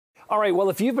All right, well,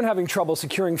 if you've been having trouble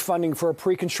securing funding for a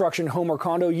pre-construction home or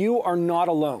condo, you are not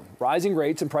alone. Rising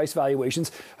rates and price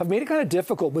valuations have made it kind of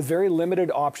difficult with very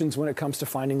limited options when it comes to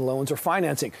finding loans or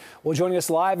financing. Well, joining us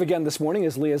live again this morning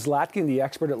is Leah Zlatkin, the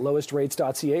expert at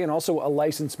lowestrates.ca and also a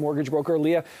licensed mortgage broker.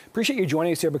 Leah, appreciate you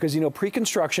joining us here because, you know,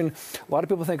 pre-construction, a lot of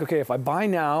people think, okay, if I buy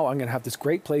now, I'm going to have this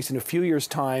great place in a few years'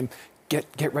 time.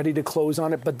 Get ready to close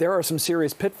on it. But there are some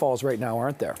serious pitfalls right now,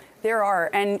 aren't there? There are,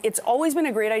 and it's always been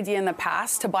a great idea in the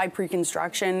past to buy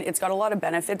pre-construction. It's got a lot of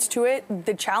benefits to it.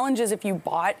 The challenge is if you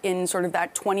bought in sort of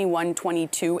that 21,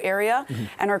 22 area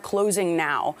and are closing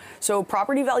now. So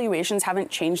property valuations haven't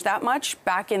changed that much.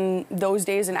 Back in those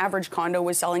days, an average condo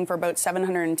was selling for about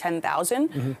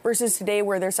 $710,000 versus today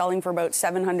where they're selling for about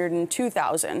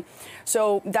 $702,000.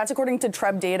 So that's according to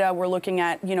TREB data. We're looking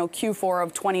at, you know, Q4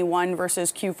 of 21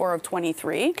 versus Q4 of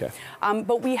 23. Okay.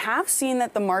 But we have seen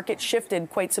that the market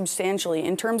shifted quite substantially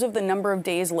in terms of the number of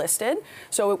days listed.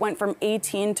 So it went from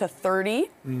 18 to 30.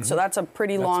 So that's a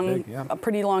pretty long, a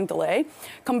pretty long delay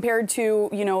compared to,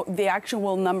 you know, the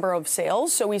actual number of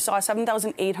sales. So we saw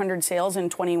 7,800 sales in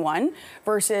 21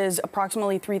 versus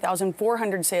approximately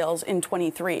 3,400 sales in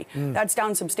 23. That's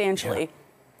down substantially.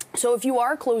 So if you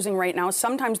are closing right now,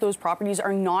 sometimes those properties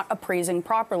are not appraising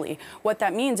properly. What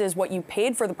that means is what you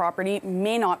paid for the property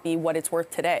may not be what it's worth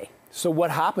today. So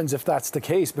what happens if that's the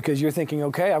case? Because you're thinking,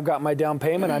 okay, I've got my down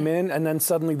payment, I'm in, and then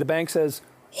suddenly the bank says,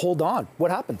 hold on.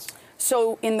 What happens?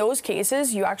 So in those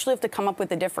cases, you actually have to come up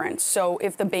with a difference. So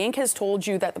if the bank has told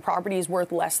you that the property is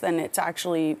worth less than it's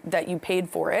actually that you paid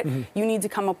for it, you need to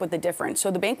come up with a difference. So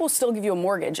the bank will still give you a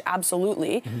mortgage,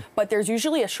 absolutely, but there's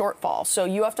usually a shortfall. So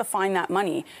you have to find that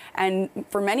money. And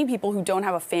for many people who don't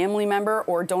have a family member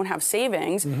or don't have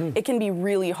savings, it can be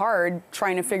really hard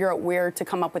trying to figure out where to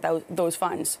come up with those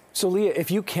funds. So Leah, if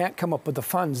you can't come up with the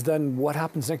funds, then what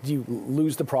happens next? Do you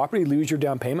lose the property, lose your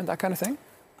down payment, that kind of thing?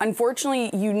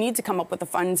 Unfortunately, you need to come up with the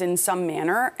funds in some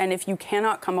manner, and if you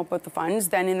cannot come up with the funds,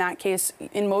 then in that case,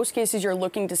 in most cases, you're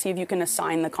looking to see if you can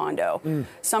assign the condo.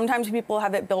 Sometimes people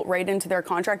have it built right into their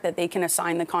contract that they can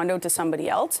assign the condo to somebody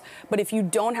else, but if you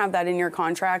don't have that in your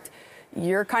contract,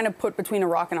 you're kind of put between a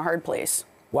rock and a hard place.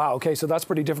 Wow, okay, so that's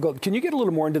pretty difficult. Can you get a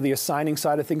little more into the assigning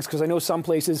side of things? Because I know some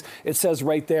places it says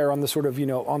right there on the sort of, you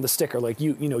know, on the sticker, like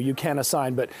you know, you can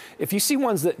assign. But if you see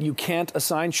ones that you can't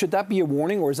assign, should that be a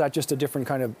warning or is that just a different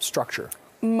kind of structure?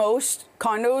 Most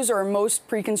condos or most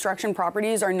pre-construction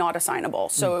properties are not assignable.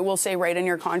 So it will say right in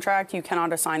your contract, you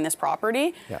cannot assign this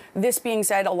property. This being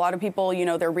said, a lot of people, you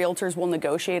know, their realtors will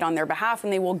negotiate on their behalf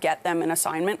and they will get them an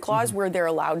assignment clause where they're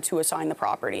allowed to assign the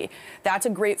property. That's a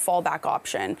great fallback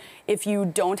option. If you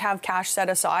don't have cash set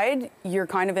aside, you're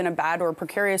kind of in a bad or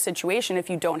precarious situation if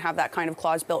you don't have that kind of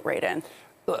clause built right in.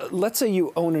 Let's say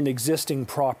you own an existing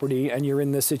property and you're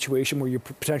in this situation where you're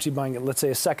potentially buying, let's say,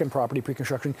 a second property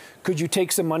pre-construction. Could you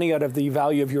take some money out of the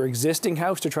value of your existing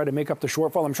house to try to make up the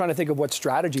shortfall? I'm trying to think of what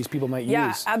strategies people might use.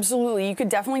 Yeah, absolutely. You could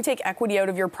definitely take equity out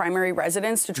of your primary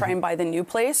residence to try and buy the new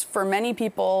place. For many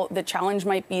people, the challenge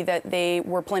might be that they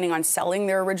were planning on selling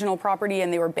their original property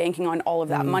and they were banking on all of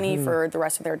that money for the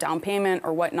rest of their down payment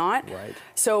or whatnot.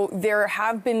 So there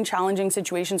have been challenging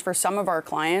situations for some of our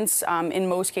clients. In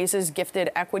most cases, gifted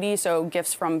equity, so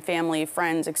gifts from family,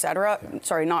 friends, etc.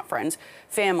 Sorry, not friends,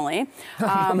 family.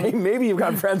 Maybe you've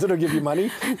got friends that'll give you money.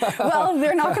 Well,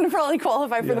 they're not going to probably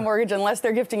qualify for the mortgage unless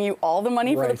they're gifting you all the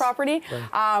money for the property.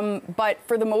 But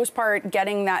for the most part,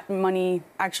 getting that money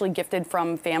actually gifted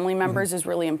from family members is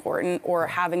really important, or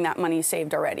having that money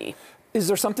saved already. Is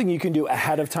there something you can do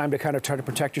ahead of time to kind of try to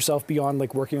protect yourself beyond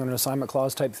like working on an assignment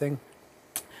clause type thing?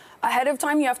 Ahead of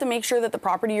time, you have to make sure that the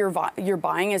property you're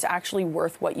buying is actually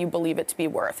worth what you believe it to be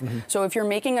worth. So if you're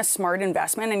making a smart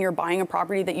investment and you're buying a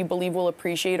property that you believe will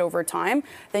appreciate over time,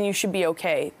 then you should be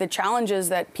okay. The challenge is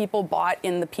that people bought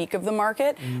in the peak of the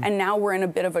market and now we're in a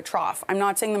bit of a trough. I'm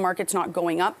not saying the market's not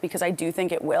going up because I do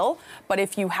think it will, but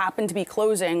if you happen to be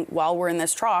closing while we're in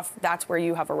this trough, that's where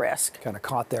you have a risk. Kind of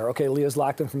caught there. Okay, Leah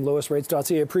Zlatkin from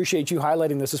lowestrates.ca. I appreciate you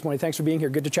highlighting this morning. Thanks for being here.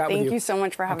 Good to chat with you. Thank you so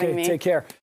much for having me. Take care.